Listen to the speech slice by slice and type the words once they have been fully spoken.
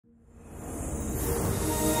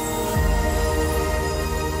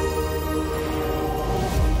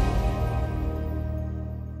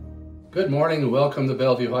Good morning and welcome to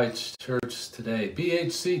Bellevue Heights Church Today,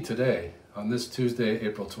 BHC Today, on this Tuesday,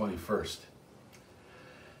 April 21st.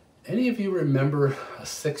 Any of you remember a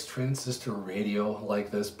 6-transistor radio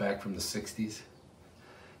like this back from the 60s?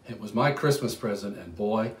 It was my Christmas present, and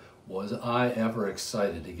boy, was I ever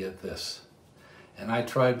excited to get this. And I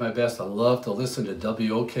tried my best. I love to listen to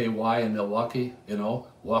WOKY in Milwaukee,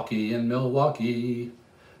 Walkie in Milwaukee.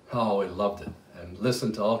 Oh, I loved it. And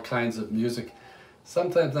listened to all kinds of music.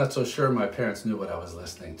 Sometimes not so sure my parents knew what I was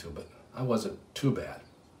listening to, but I wasn't too bad.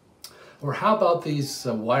 Or how about these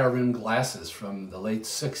wire-rimmed glasses from the late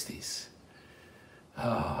 60s?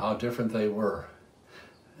 Oh, how different they were.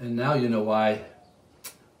 And now you know why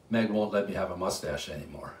Meg won't let me have a mustache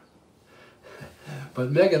anymore.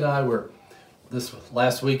 But Meg and I were, this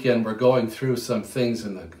last weekend, we're going through some things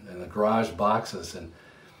in the garage boxes, and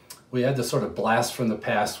we had to sort of blast from the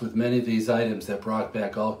past with many of these items that brought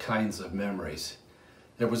back all kinds of memories.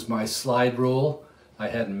 There was my slide rule I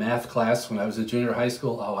had in math class when I was in junior high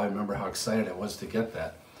school. Oh, I remember how excited I was to get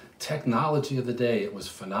that. Technology of the day, it was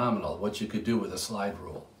phenomenal what you could do with a slide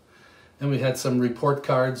rule. Then we had some report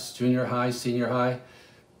cards, junior high, senior high.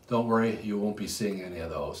 Don't worry, you won't be seeing any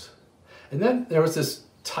of those. And then there was this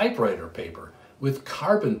typewriter paper with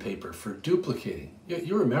carbon paper for duplicating.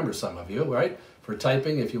 You remember, some of you, right? For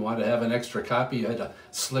typing, if you wanted to have an extra copy, you had to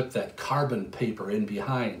slip that carbon paper in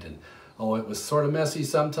behind. And oh, it was sort of messy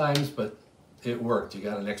sometimes, but it worked. You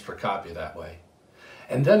got an extra copy that way.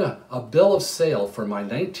 And then a bill of sale for my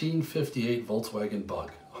 1958 Volkswagen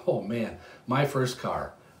Bug. Oh man, my first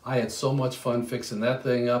car. I had so much fun fixing that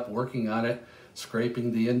thing up, working on it,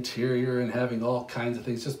 scraping the interior and having all kinds of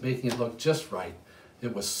things, just making it look just right.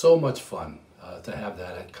 It was so much fun to have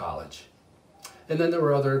that at college. And then there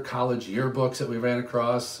were other college yearbooks that we ran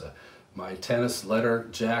across, my tennis letter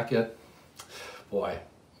jacket. Boy,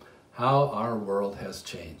 how our world has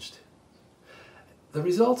changed. The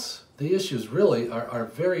results, the issues really are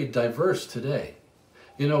very diverse today.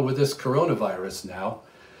 You know, with this coronavirus now,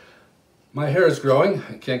 my hair is growing.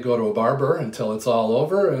 I can't go to a barber until it's all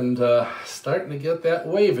over, and starting to get that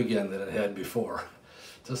wave again that it had before,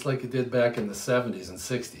 just like it did back in the 70s and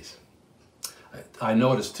 60s. I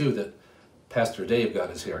noticed too that Pastor Dave got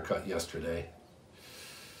his hair cut yesterday.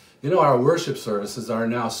 You know, our worship services are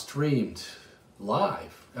now streamed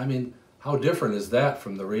live. I mean, how different is that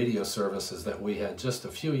from the radio services that we had just a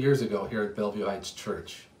few years ago here at Bellevue Heights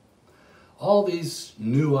Church? All these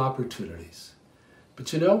new opportunities.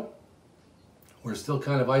 But you know, we're still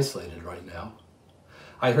kind of isolated right now.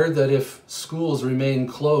 I heard that if schools remain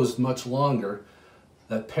closed much longer,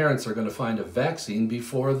 that parents are going to find a vaccine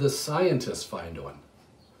before the scientists find one.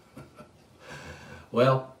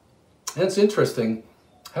 Well, it's interesting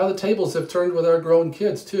how the tables have turned with our grown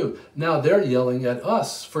kids too. Now they're yelling at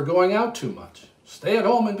us for going out too much. Stay at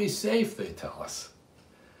home and be safe, they tell us.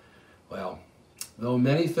 Well, though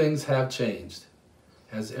many things have changed,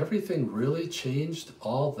 has everything really changed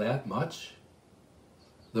all that much?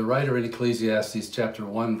 The writer in Ecclesiastes chapter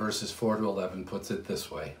 1 verses 4 to 11 puts it this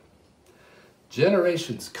way.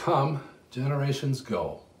 Generations come, generations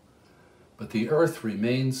go, but the earth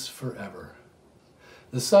remains forever.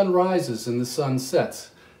 The sun rises and the sun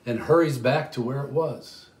sets and hurries back to where it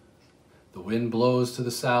was. The wind blows to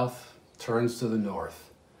the south, turns to the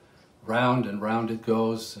north. Round and round it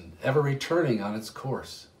goes, and ever returning on its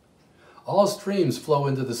course. All streams flow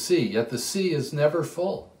into the sea, yet the sea is never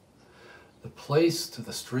full. The place to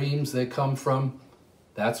the streams they come from,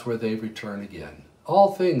 that's where they return again.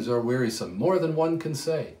 All things are wearisome, more than one can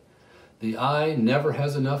say. The eye never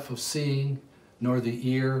has enough of seeing, nor the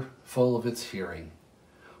ear full of its hearing.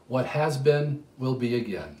 What has been will be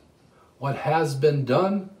again. What has been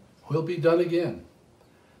done will be done again.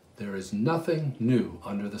 There is nothing new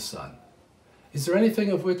under the sun. Is there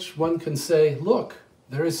anything of which one can say, look,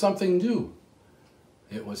 there is something new?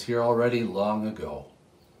 It was here already long ago.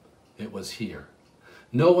 It was here.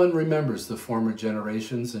 No one remembers the former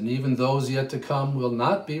generations, and even those yet to come will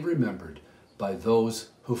not be remembered by those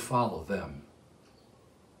who follow them.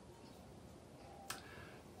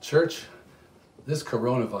 Church, this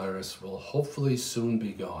coronavirus will hopefully soon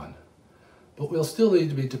be gone, but we'll still need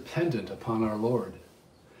to be dependent upon our Lord,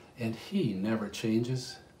 and He never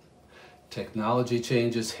changes. Technology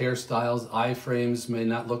changes, hairstyles, iframes may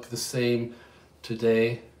not look the same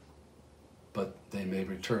today, but they may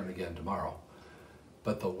return again tomorrow.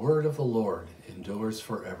 But the word of the Lord endures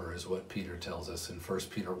forever is what Peter tells us in 1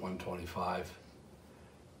 Peter 1:25.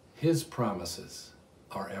 His promises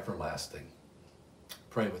are everlasting.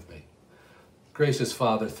 Pray with me. Gracious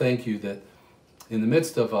Father, thank you that in the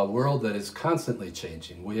midst of a world that is constantly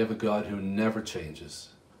changing, we have a God who never changes.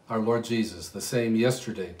 our Lord Jesus, the same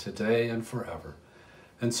yesterday, today, and forever.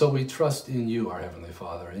 And so we trust in you, our Heavenly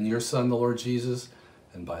Father, in your Son, the Lord Jesus,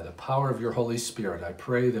 and by the power of your Holy Spirit, I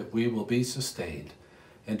pray that we will be sustained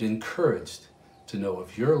and encouraged to know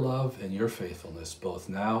of your love and your faithfulness, both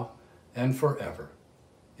now and forever.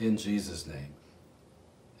 In Jesus' name,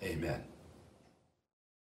 amen.